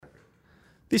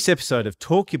This episode of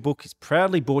Talk Your Book is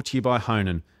proudly brought to you by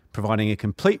Honan, providing a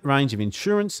complete range of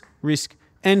insurance, risk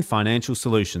and financial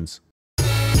solutions.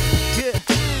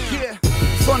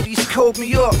 Fundies called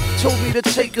me up, told me to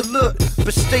take a look,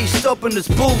 but stay stubborn as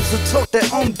bulls and talk their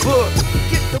own book.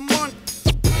 Get the money,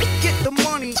 get the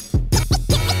money,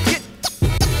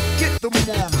 get the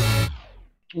money.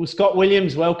 Well, Scott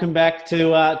Williams, welcome back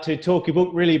to Talk Your Book.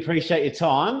 Really appreciate your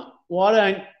time. Why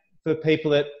don't, for people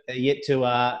that are yet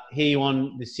to hear you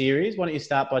on the series, why don't you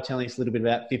start by telling us a little bit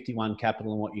about 51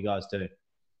 Capital and what you guys do?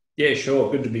 Yeah,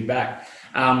 sure. Good to be back.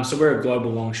 So we're a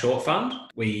global long-short fund.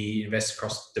 We invest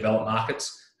across developed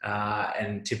markets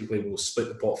and typically we'll split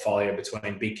the portfolio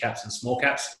between big caps and small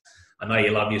caps. I know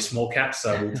you love your small caps,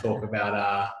 so we'll talk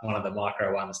about one of the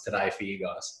micro ones today for you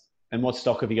guys. And what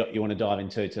stock have you got you want to dive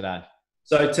into today?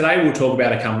 So today we'll talk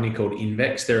about a company called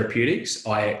Invex Therapeutics,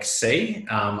 IXC.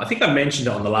 I think I mentioned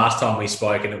it on the last time we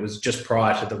spoke, and it was just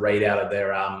prior to the readout of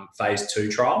their phase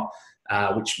 2 trial,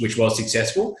 which was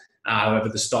successful. However,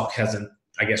 the stock hasn't,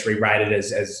 I guess, re-rated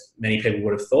as many people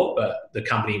would have thought, but the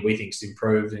company we think has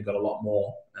improved and got a lot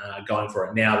more going for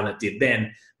it now than it did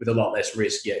then, with a lot less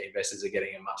risk, yet investors are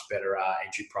getting a much better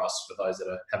entry price for those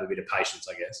that have a bit of patience,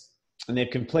 I guess. And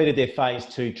they've completed their phase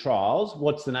 2 trials.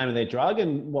 What's the name of their drug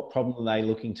and what problem are they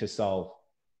looking to solve?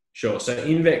 Sure. So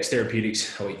Invex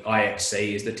Therapeutics, or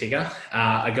IXC is the ticker,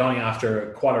 are going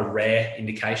after quite a rare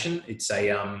indication. It's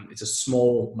a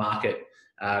small market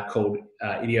called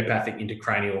idiopathic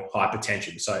intracranial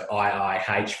hypertension, so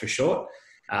IIH for short.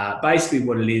 Basically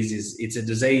what it is it's a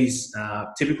disease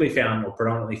typically found or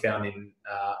predominantly found in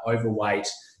overweight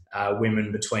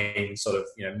women between sort of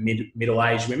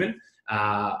middle-aged women.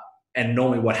 And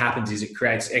normally what happens is it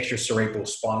creates extra cerebral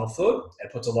spinal fluid. It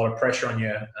puts a lot of pressure on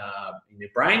your in your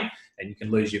brain, and you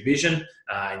can lose your vision.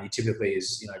 And you typically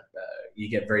you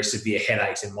get very severe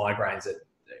headaches and migraines that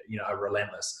are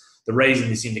relentless. The reason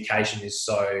this indication is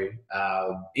so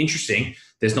interesting,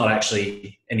 there's not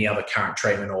actually any other current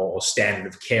treatment or standard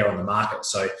of care on the market.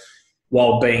 So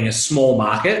while being a small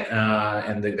market,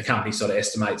 and the company sort of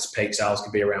estimates peak sales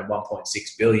could be around 1.6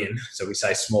 billion. So we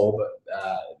say small, but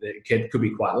it could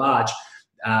be quite large.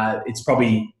 It's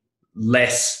probably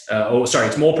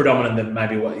it's more predominant than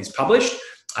maybe what is published.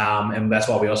 And that's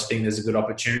why we also think there's a good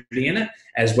opportunity in it,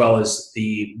 as well as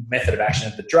the method of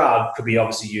action of the drug could be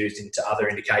obviously used into other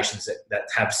indications that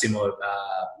have similar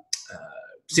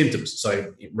symptoms.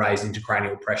 So raised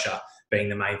intracranial pressure being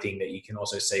the main thing that you can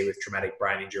also see with traumatic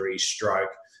brain injury, stroke,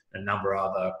 and a number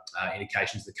of other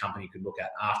indications the company could look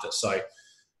at after. So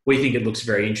we think it looks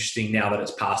very interesting now that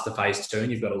it's past the phase 2 and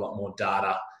you've got a lot more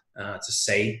data to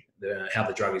see how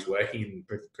the drug is working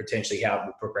and potentially how it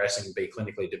will progress and be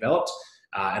clinically developed.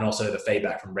 And also the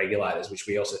feedback from regulators, which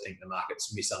we also think the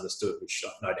market's misunderstood, which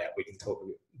no doubt we can talk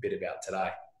a bit about today.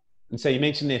 And so you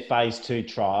mentioned their phase 2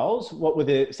 trials. What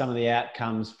were some of the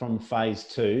outcomes from phase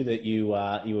 2 that you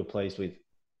were pleased with?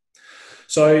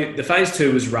 So the phase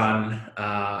 2 was run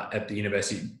at the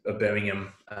University of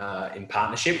Birmingham in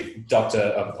partnership.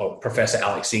 Professor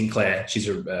Alex Sinclair, she's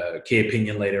a key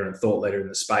opinion leader and thought leader in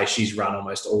the space. She's run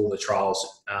almost all the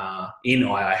trials in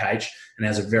IIH and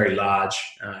has a very large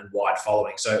and wide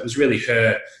following. So it was really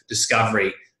her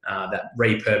discovery that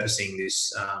repurposing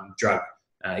this drug,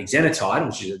 exenatide,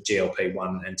 which is a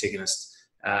GLP-1 antagonist,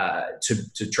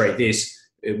 to treat this.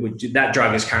 That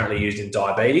drug is currently used in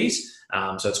diabetes,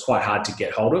 so it's quite hard to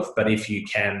get hold of. But if you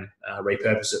can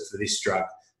repurpose it for this drug,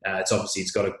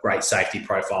 it's got a great safety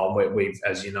profile. We've,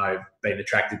 as you know, been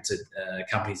attracted to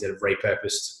companies that have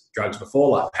repurposed drugs before,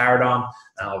 like Paradigm.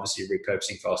 Obviously,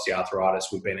 repurposing for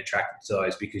osteoarthritis, we've been attracted to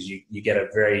those because you get a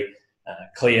very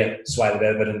clear swathe of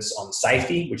evidence on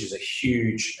safety, which is a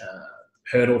huge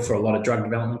hurdle for a lot of drug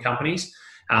development companies.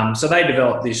 So they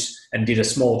developed this and did a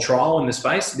small trial in the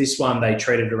space. This one, they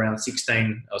treated around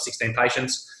 16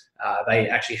 patients. They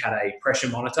actually had a pressure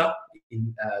monitor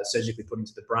surgically put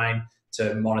into the brain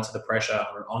to monitor the pressure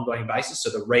on an ongoing basis. So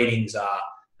the readings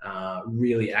are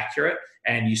really accurate,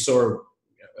 and you saw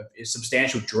a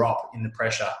substantial drop in the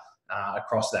pressure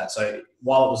across that. So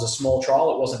while it was a small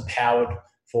trial, it wasn't powered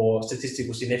for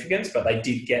statistical significance, but they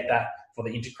did get that for the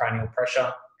intracranial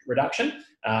pressure reduction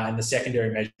and the secondary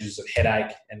measures of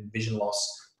headache and vision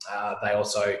loss. They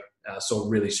also saw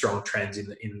really strong trends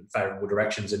in favourable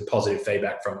directions and positive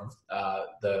feedback from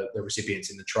the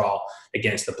recipients in the trial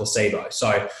against the placebo.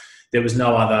 So there was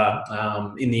no other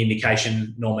in the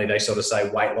indication. Normally they sort of say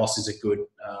weight loss is a good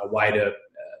way to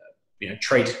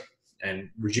treat and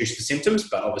reduce the symptoms,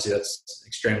 but obviously that's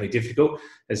extremely difficult.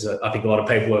 As I think a lot of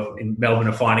people in Melbourne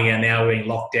are finding out now, we're being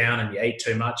locked down and you eat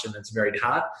too much and it's very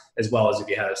hard, as well as if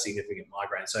you have a significant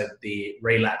migraine. So the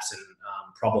relapse and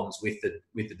problems with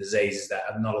the disease is that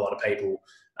not a lot of people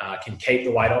can keep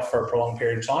the weight off for a prolonged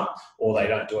period of time, or they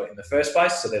don't do it in the first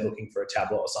place. So they're looking for a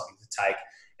tablet or something to take.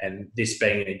 And this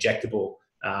being an injectable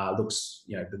looks,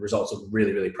 the results look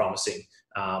really, really promising.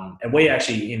 And we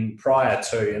actually, and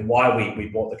why we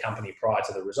bought the company prior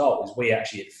to the result, is we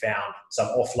actually had found some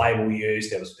off-label use.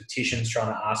 There was petitions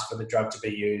trying to ask for the drug to be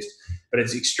used, but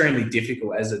it's extremely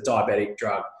difficult as a diabetic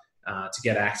drug to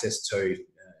get access to.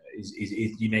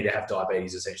 You need to have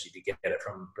diabetes essentially to get it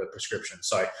from a prescription.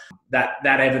 So that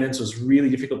evidence was really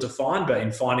difficult to find, but in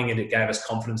finding it, it gave us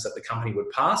confidence that the company would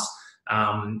pass.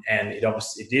 And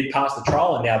it did pass the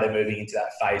trial, and now they're moving into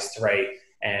that phase 3.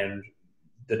 And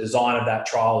the design of that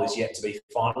trial is yet to be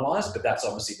finalised, but that's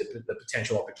obviously the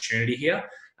potential opportunity here.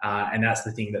 And that's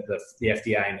the thing that the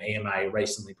FDA and EMA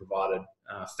recently provided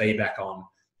feedback on,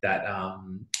 that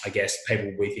I guess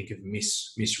people we think have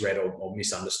misread or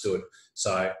misunderstood.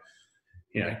 So,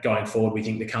 going forward, we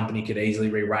think the company could easily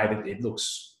re-rate it. It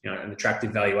looks, an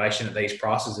attractive valuation at these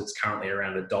prices. It's currently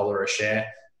around $1 a share.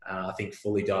 I think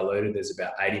fully diluted, there's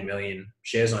about 80 million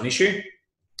shares on issue.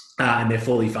 And they're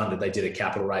fully funded. They did a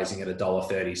capital raising at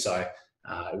 $1.30. So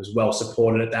it was well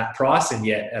supported at that price. And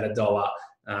yet at $1,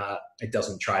 it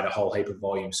doesn't trade a whole heap of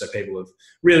volume. So people have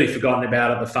really forgotten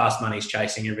about it. The fast money's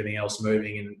chasing everything else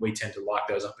moving. And we tend to like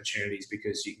those opportunities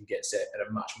because you can get set at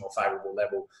a much more favorable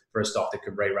level for a stock that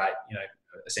could re-rate,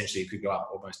 essentially it could go up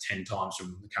almost 10 times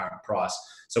from the current price.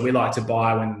 So we like to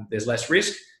buy when there's less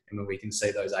risk and when we can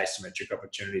see those asymmetric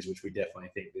opportunities, which we definitely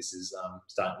think this is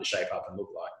starting to shape up and look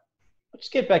like. Let's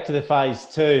get back to the phase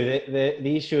 2.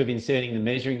 The issue of inserting the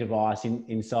measuring device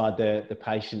inside the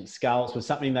patient's skulls was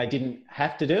something they didn't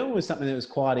have to do. It was something that was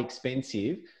quite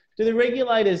expensive. Do the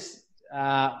regulators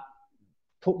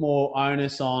put more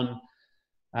onus on,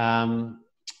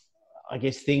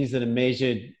 things that are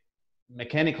measured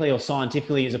mechanically or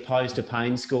scientifically as opposed to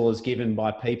pain scores given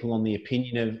by people on the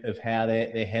opinion of how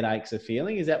their headaches are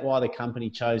feeling? Is that why the company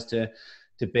chose to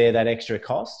bear that extra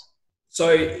cost?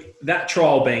 So that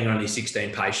trial being only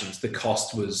 16 patients, the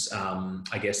cost was,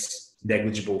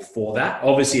 negligible for that.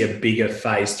 Obviously, a bigger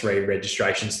phase 3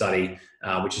 registration study,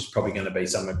 which is probably going to be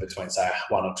somewhere between, say,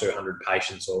 100 or 200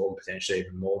 patients or potentially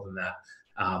even more than that.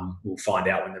 We'll find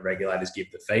out when the regulators give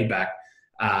the feedback.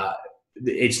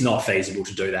 It's not feasible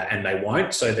to do that, and they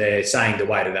won't. So they're saying the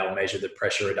way that they'll measure the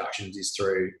pressure reductions is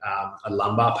through a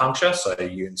lumbar puncture. So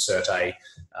you insert a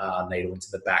needle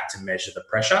into the back to measure the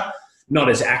pressure. Not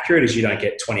as accurate as you don't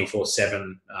get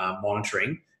 24/7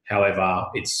 monitoring. However,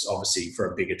 it's obviously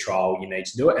for a bigger trial, you need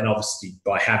to do it. And obviously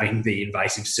by having the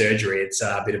invasive surgery, it's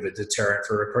a bit of a deterrent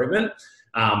for recruitment.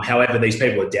 However, these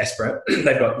people are desperate.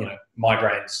 They've got,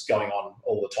 migraines going on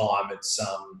all the time. It's,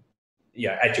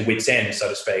 at your wit's end, so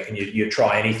to speak, and you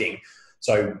try anything.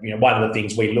 So, one of the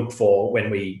things we look for when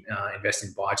we invest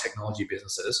in biotechnology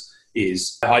businesses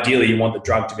is ideally you want the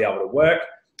drug to be able to work.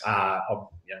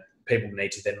 People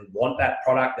need to then want that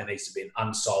product. There needs to be an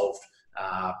unsolved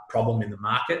problem in the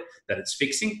market that it's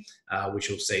fixing, which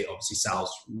will see obviously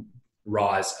sales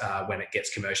rise when it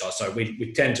gets commercialized. So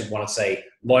we tend to want to see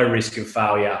low risk of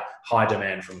failure, high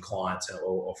demand from clients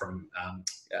or from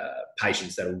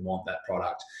patients that will want that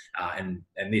product. And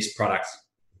this product,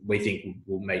 we think,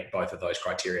 will meet both of those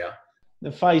criteria.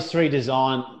 The phase 3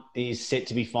 design is set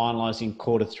to be finalised in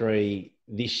Q3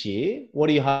 this year. What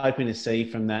are you hoping to see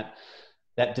from that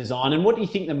design? And what do you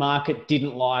think the market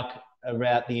didn't like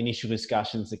about the initial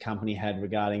discussions the company had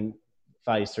regarding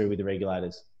phase 3 with the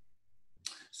regulators?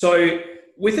 So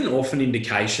with an orphan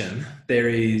indication, there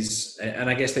is, and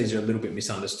I guess these are a little bit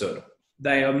misunderstood,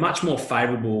 they are much more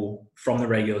favourable from the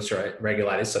regulators,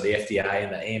 so the FDA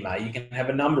and the EMA. You can have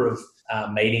a number of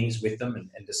meetings with them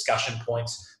and discussion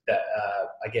points that,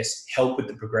 help with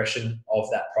the progression of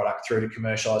that product through to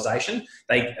commercialisation.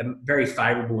 They are very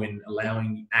favourable in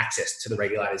allowing access to the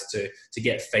regulators to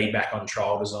get feedback on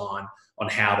trial design, on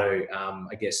how to,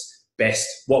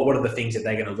 best, what are the things that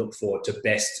they're going to look for to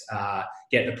best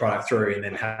get the product through and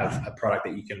then have a product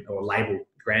that you can, or label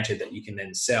granted that you can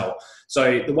then sell.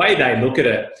 So the way they look at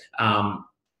it,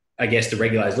 the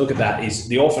regulators look at that is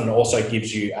the orphan also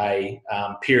gives you a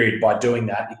period. By doing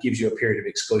that, it gives you a period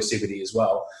of exclusivity as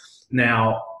well.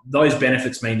 Now, those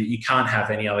benefits mean that you can't have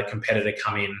any other competitor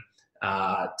come in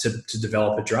to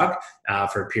develop a drug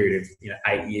for a period of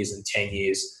 8 years and 10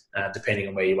 years, depending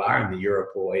on where you are in Europe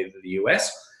or either the US.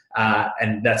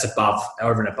 And that's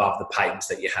over and above the patents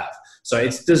that you have. So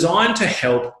it's designed to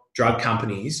help drug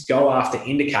companies go after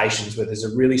indications where there's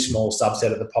a really small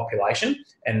subset of the population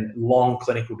and long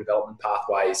clinical development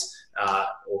pathways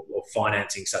or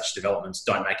financing such developments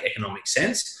don't make economic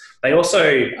sense. They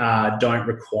also don't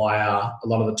require, a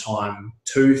lot of the time,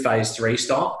 2 phase 3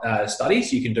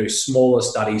 studies. You can do smaller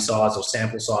study size or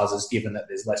sample sizes given that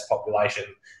there's less population.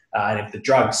 And if the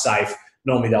drug's safe,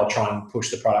 normally they'll try and push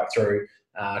the product through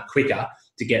quicker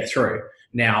to get through.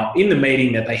 Now, in the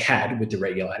meeting that they had with the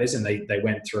regulators, and they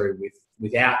went through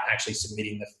without actually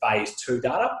submitting the phase 2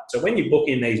 data. So when you book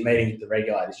in these meetings with the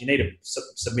regulators, you need to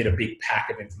submit a big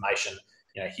pack of information.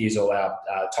 Here's all our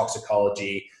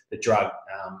toxicology, the drug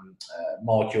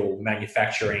molecule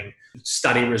manufacturing,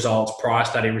 study results, prior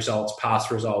study results,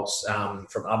 past results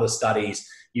from other studies.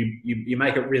 You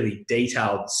make a really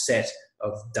detailed set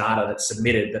of data that's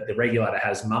submitted that the regulator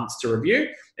has months to review,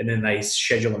 and then they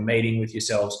schedule a meeting with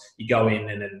yourselves. You go in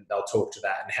and then they'll talk to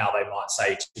that and how they might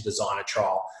say to design a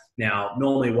trial. Now,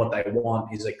 normally what they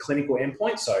want is a clinical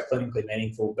endpoint, so clinically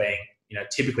meaningful being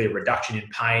typically a reduction in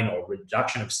pain or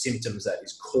reduction of symptoms that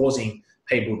is causing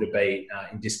people to be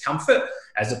in discomfort,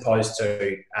 as opposed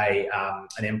to an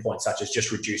endpoint such as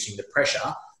just reducing the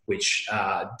pressure, which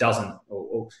doesn't,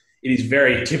 or it is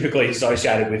very typically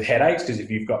associated with headaches, because if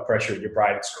you've got pressure in your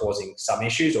brain, it's causing some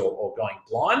issues or going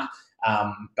blind,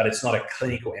 but it's not a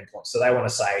clinical endpoint. So they want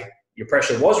to say your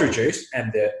pressure was reduced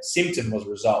and the symptom was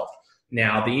resolved.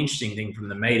 Now, the interesting thing from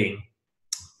the meeting,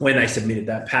 when they submitted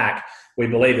that pack, we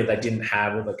believe that they didn't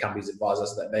have, or the companies advised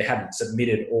us that they hadn't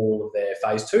submitted all of their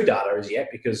phase 2 data as yet,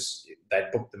 because they'd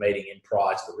booked the meeting in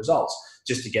prior to the results,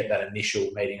 just to get that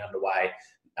initial meeting underway.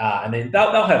 And then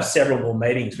they'll have several more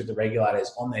meetings with the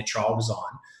regulators on their trial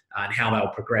design and how they'll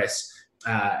progress.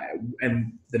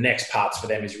 And the next parts for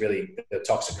them is really the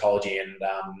toxicology and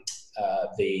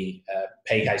the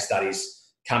PK studies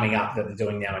coming up that they're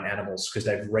doing now in animals, because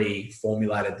they've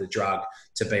reformulated the drug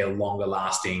to be a longer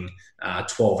lasting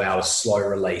 12-hour slow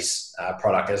release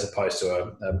product, as opposed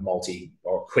to a multi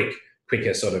or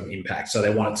quicker sort of impact. So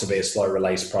they want it to be a slow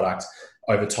release product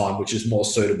over time, which is more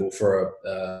suitable for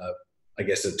a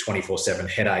 24/7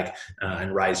 headache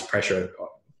and raised pressure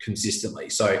consistently.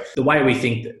 So the way we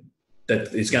think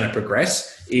that it's going to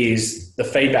progress is the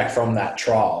feedback from that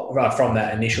trial, from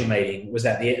that initial meeting, was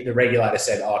that the regulator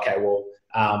said, okay, well,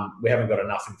 we haven't got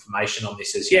enough information on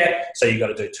this as yet, so you've got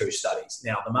to do 2 studies.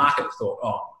 Now, the market thought,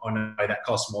 I know that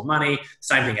costs more money.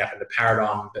 Same thing happened to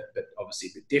Paradigm, but obviously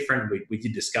a bit different. We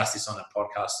did discuss this on a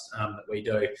podcast that we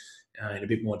do in a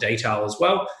bit more detail as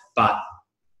well. But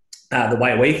the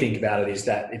way we think about it is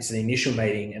that it's an initial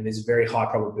meeting, and there's a very high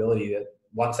probability that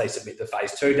once they submit the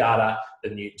phase 2 data, the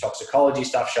new toxicology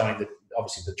stuff showing that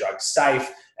obviously the drug's safe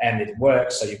and it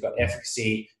works, so you've got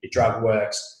efficacy, your drug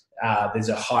works, there's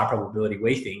a high probability,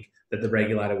 we think, that the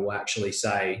regulator will actually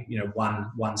say,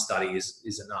 one study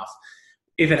is enough.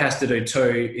 If it has to do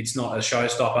 2, it's not a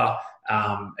showstopper.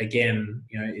 Again,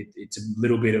 it's a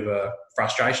little bit of a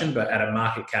frustration, but at a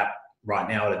market cap right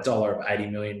now at $1 of 80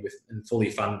 million and fully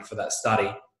funded for that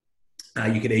study,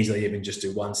 you could easily even just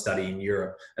do 1 study in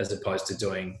Europe, as opposed to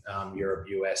doing Europe,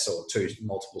 US, or 2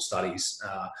 multiple studies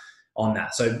on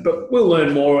that. So, but we'll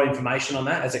learn more information on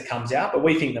that as it comes out. But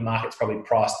we think the market's probably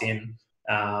priced in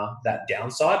that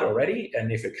downside already,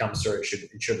 and if it comes through,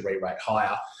 it should re-rate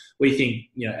higher. We think,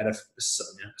 at a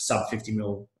sub 50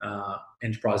 mil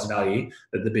enterprise value,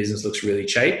 that the business looks really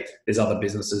cheap. There's other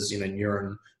businesses,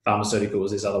 Neuron Pharmaceuticals.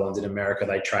 There's other ones in America.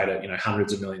 They trade at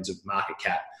hundreds of millions of market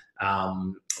cap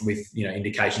with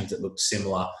indications that look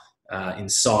similar in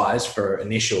size for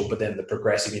initial, but then the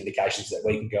progressive indications that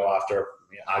we can go after are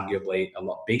arguably a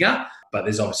lot bigger. But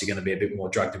there's obviously going to be a bit more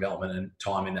drug development and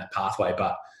time in that pathway.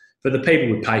 But for the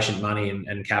people with patient money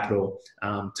and capital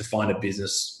to find a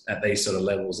business at these sort of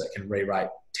levels that can re-rate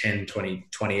 10,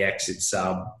 20x, it's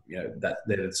that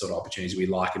they're the sort of opportunities we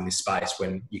like in this space,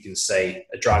 when you can see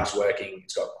a drug's working,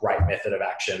 it's got great method of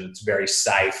action, it's very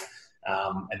safe,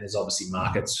 and there's obviously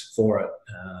markets for it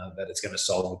that it's going to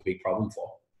solve a big problem for.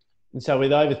 And so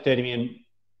with over $30 million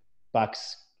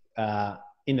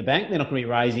in the bank, they're not going to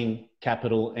be raising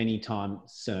capital anytime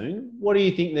soon. What do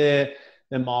you think the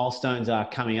milestones are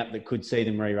coming up that could see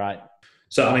them re-rate?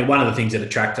 So, one of the things that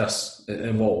attract us,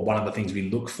 and one of the things we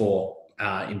look for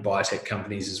in biotech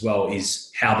companies as well,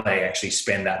 is how they actually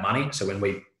spend that money. So when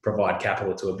we provide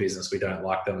capital to a business, we don't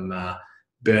like them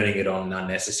burning it on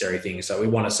unnecessary things. So we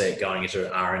want to see it going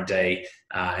into R&D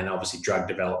and obviously drug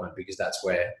development, because that's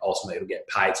where ultimately it'll get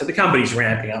paid. So the company's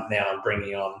ramping up now and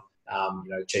bringing on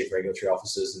chief regulatory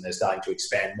officers, and they're starting to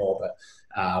expand more,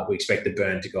 but we expect the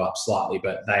burn to go up slightly,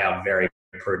 but they are very,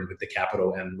 prudent with the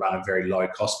capital and run a very low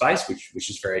cost base, which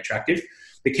is very attractive.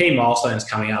 The key milestones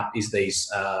coming up is these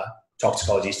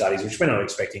toxicology studies, which we're not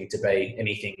expecting to be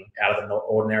anything out of the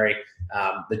ordinary.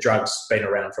 The drug's been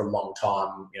around for a long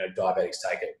time. Diabetics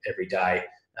take it every day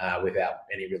without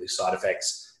any really side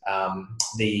effects.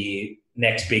 The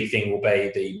next big thing will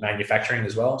be the manufacturing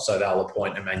as well. So they'll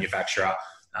appoint a manufacturer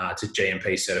to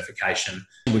GMP certification,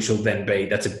 which will then be,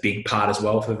 that's a big part as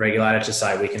well for the regulator to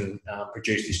say we can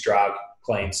produce this drug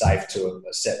clean, safe to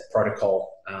a set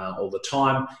protocol all the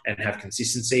time and have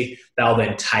consistency. They'll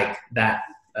then take that,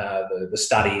 the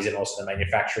studies and also the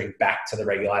manufacturing back to the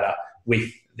regulator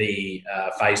with the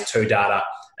phase 2 data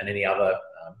and any other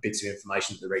bits of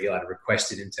information that the regulator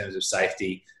requested in terms of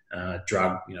safety,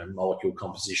 drug, molecule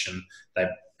composition. They,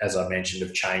 as I mentioned,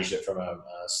 have changed it from a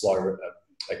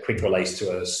quick release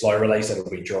to a slow release that will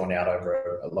be drawn out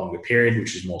over a longer period,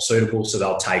 which is more suitable. So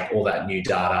they'll take all that new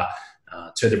data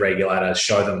to the regulator,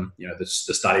 show them, the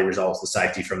study results, the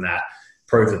safety from that,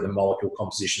 prove that the molecule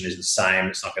composition is the same,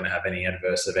 it's not going to have any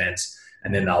adverse events,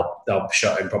 and then they'll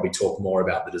show and probably talk more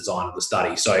about the design of the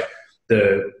study. So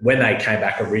when they came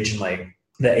back originally,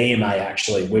 the EMA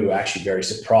we were actually very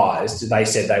surprised. They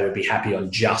said they would be happy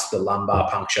on just the lumbar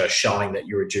puncture showing that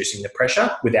you're reducing the pressure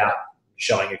without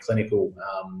showing a clinical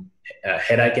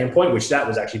headache endpoint, which that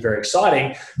was actually very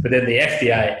exciting. But then the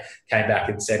FDA came back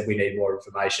and said, we need more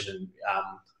information, and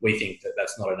we think that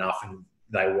that's not enough. And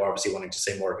they were obviously wanting to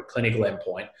see more of a clinical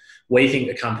endpoint. We think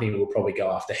the company will probably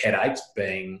go after headaches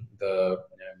being the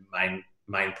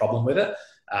main problem with it.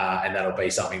 And that'll be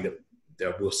something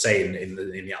that we'll see in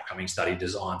the upcoming study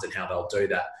designs and how they'll do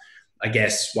that. I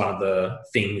guess one of the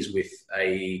things with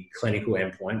a clinical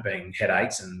endpoint being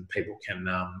headaches, and people can,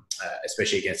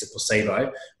 especially against a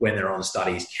placebo, when they're on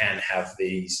studies, can have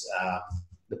the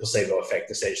placebo effect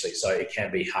essentially. So it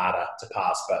can be harder to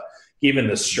pass. But given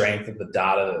the strength of the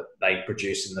data that they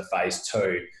produce in the phase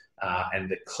 2 and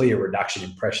the clear reduction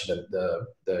in pressure that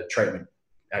the treatment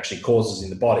actually causes in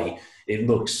the body, it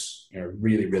looks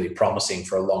really, really promising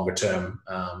for a longer term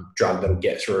drug that'll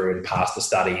get through and pass the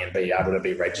study and be able to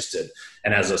be registered.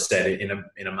 And as I said,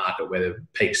 in a market where the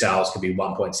peak sales could be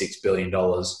 $1.6 billion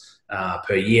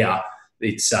per year,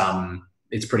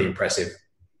 it's pretty impressive.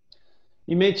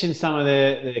 You mentioned some of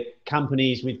the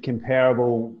companies with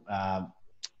comparable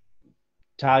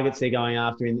targets they're going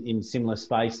after in similar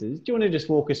spaces. Do you want to just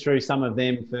walk us through some of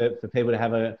them for people to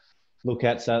have a look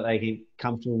at so that they get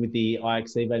comfortable with the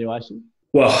IXC valuation?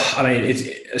 Well, I mean, it's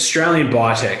Australian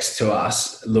biotechs to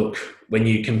us, look, when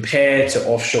you compare to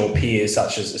offshore peers,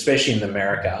 such as, especially in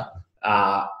America,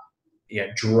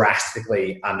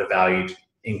 drastically undervalued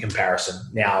in comparison.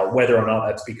 Now, whether or not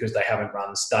that's because they haven't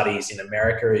run studies in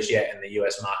America as yet, and the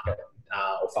US market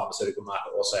or pharmaceutical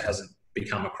market also hasn't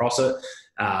become across it,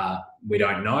 we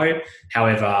don't know.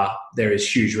 However, there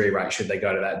is huge re-rate should they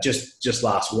go to that. Just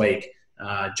last week,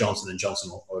 Johnson &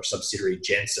 Johnson, or a subsidiary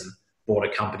Janssen, bought a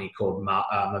company called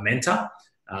Momenta.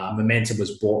 Momenta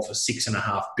was bought for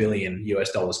 $6.5 billion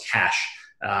cash.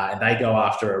 And they go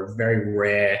after a very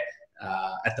rare,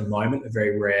 at the moment, a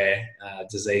very rare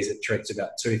disease that treats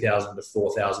about 2,000 to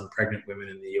 4,000 pregnant women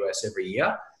in the US every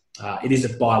year. It is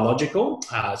a biological,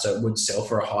 so it would sell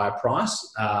for a higher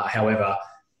price. However,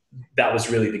 that was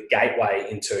really the gateway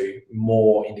into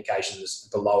more indications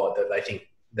below it that they think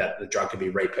that the drug could be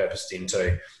repurposed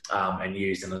into and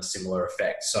used in a similar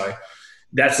effect. So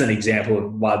that's an example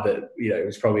of one that, it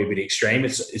was probably a bit extreme.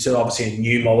 It's obviously a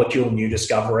new molecule, new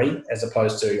discovery, as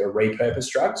opposed to a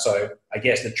repurposed drug. So I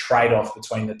guess the trade-off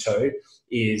between the two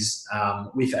is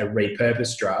with a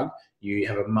repurposed drug, you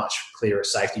have a much clearer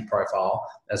safety profile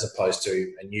as opposed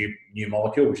to a new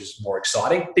molecule, which is more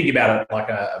exciting. Think about it like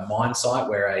a mine site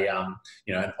where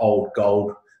an old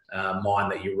gold mine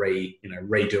that you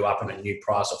redo up in a new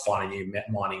price, or find a new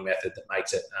mining method that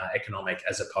makes it economic,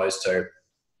 as opposed to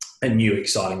a new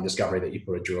exciting discovery that you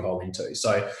put a drill hole into.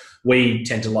 So we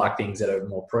tend to like things that are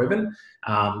more proven.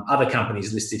 Other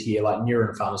companies listed here, like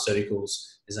Neuren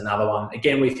Pharmaceuticals, is another one.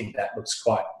 Again, we think that looks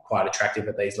quite attractive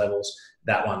at these levels.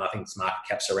 That one, I think its market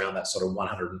cap's around that sort of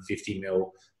 150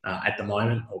 mil at the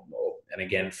moment, and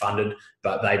again funded.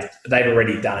 But they've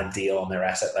already done a deal on their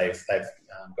asset. They've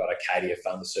got Acadia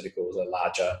Pharmaceuticals, a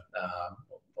larger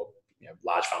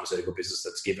large pharmaceutical business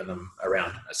that's given them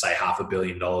around, say, $500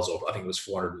 million, or I think it was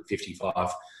 455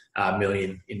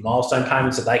 million in milestone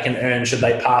payments that they can earn should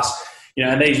they pass.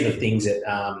 And these are the things that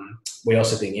we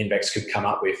also think Invex could come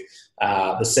up with.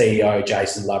 The CEO,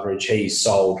 Jason Loveridge, he's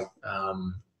sold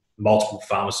multiple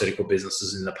pharmaceutical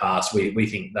businesses in the past. We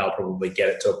think they'll probably get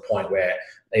it to a point where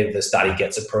either the study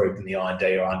gets approved and the IND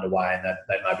are underway, and that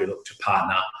they maybe look to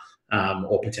partner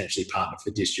or potentially partner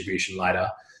for distribution later.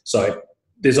 So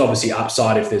there's obviously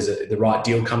upside if there's the right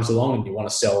deal comes along and you want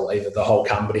to sell either the whole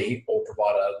company or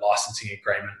provide a licensing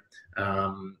agreement,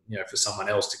 for someone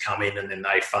else to come in and then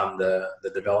they fund the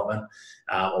development,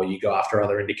 or you go after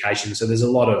other indications. So there's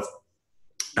a lot of,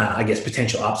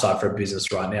 potential upside for a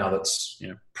business right now that's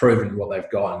proven what they've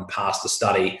got and passed the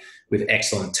study with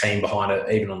excellent team behind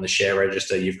it. Even on the share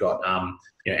register, you've got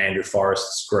Andrew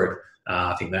Forrest's group.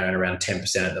 I think they own around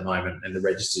 10% at the moment, and the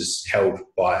register's held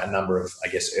by a number of,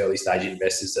 early stage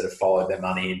investors that have followed their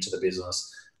money into the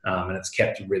business, and it's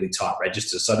kept a really tight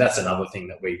register. So that's another thing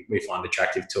that we find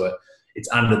attractive to it. It's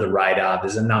under the radar.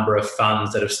 There's a number of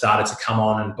funds that have started to come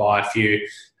on and buy a few,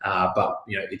 but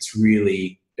it's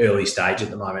really early stage at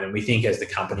the moment. And we think as the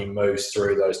company moves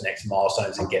through those next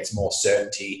milestones and gets more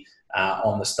certainty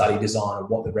on the study design and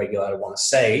what the regulator want to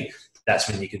see, that's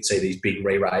when you can see these big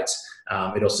re-rates.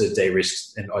 It also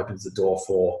de-risks and opens the door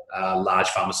for large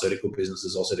pharmaceutical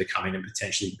businesses also to come in and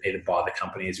potentially either buy the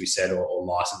company, as we said, or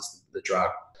license the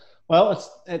drug. Well,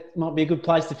 it might be a good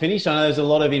place to finish. I know there's a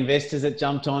lot of investors that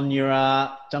jumped on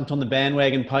the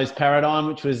bandwagon post Paradigm,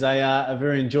 which was a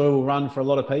very enjoyable run for a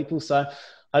lot of people. So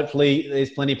hopefully there's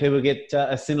plenty of people who get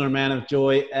a similar amount of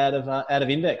joy out of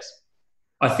Index.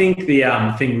 I think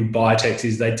the thing with biotechs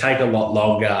is they take a lot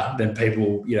longer than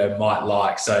people might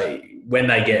like. So when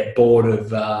they get bored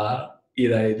of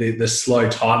the slow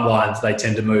timelines, they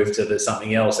tend to move to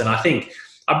something else. And I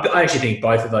actually think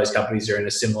both of those companies are in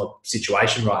a similar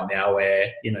situation right now,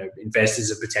 where investors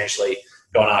have potentially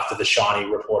gone after the shiny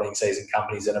reporting season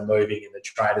companies that are moving, and the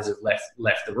traders have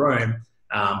left the room.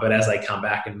 But as they come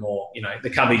back and more, the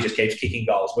company just keeps kicking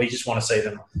goals. We just want to see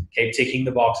them keep ticking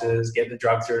the boxes, get the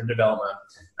drug through development.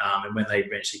 And when they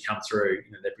eventually come through,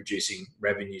 they're producing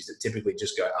revenues that typically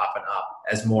just go up and up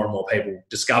as more and more people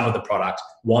discover the product,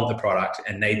 want the product,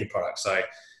 and need the product. So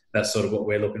that's sort of what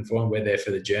we're looking for, and we're there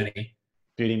for the journey.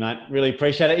 Beauty, mate. Really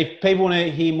appreciate it. If people want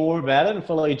to hear more about it and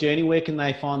follow your journey, where can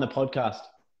they find the podcast?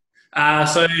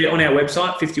 So on our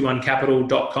website,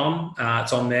 51capital.com,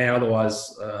 it's on there.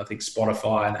 Otherwise, I think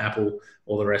Spotify and Apple,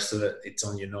 all the rest of it, it's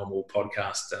on your normal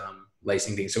podcast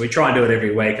leasing thing. So we try and do it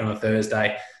every week on a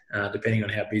Thursday, depending on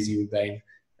how busy we've been.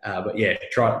 But yeah,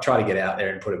 try to get out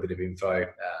there and put a bit of info,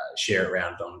 share it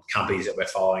around on companies that we're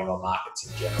following or markets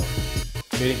in general.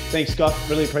 Beauty. Thanks, Scott.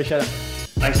 Really appreciate it.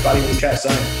 Thanks, buddy. We'll chat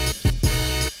soon.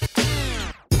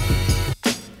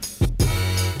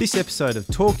 This episode of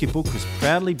Talk Your Book was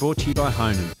proudly brought to you by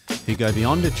Honan, who go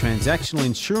beyond a transactional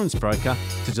insurance broker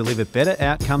to deliver better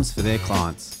outcomes for their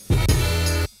clients.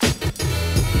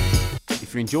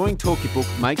 If you're enjoying Talk Your Book,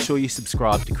 make sure you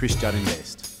subscribe to Chris Judd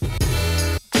Invest.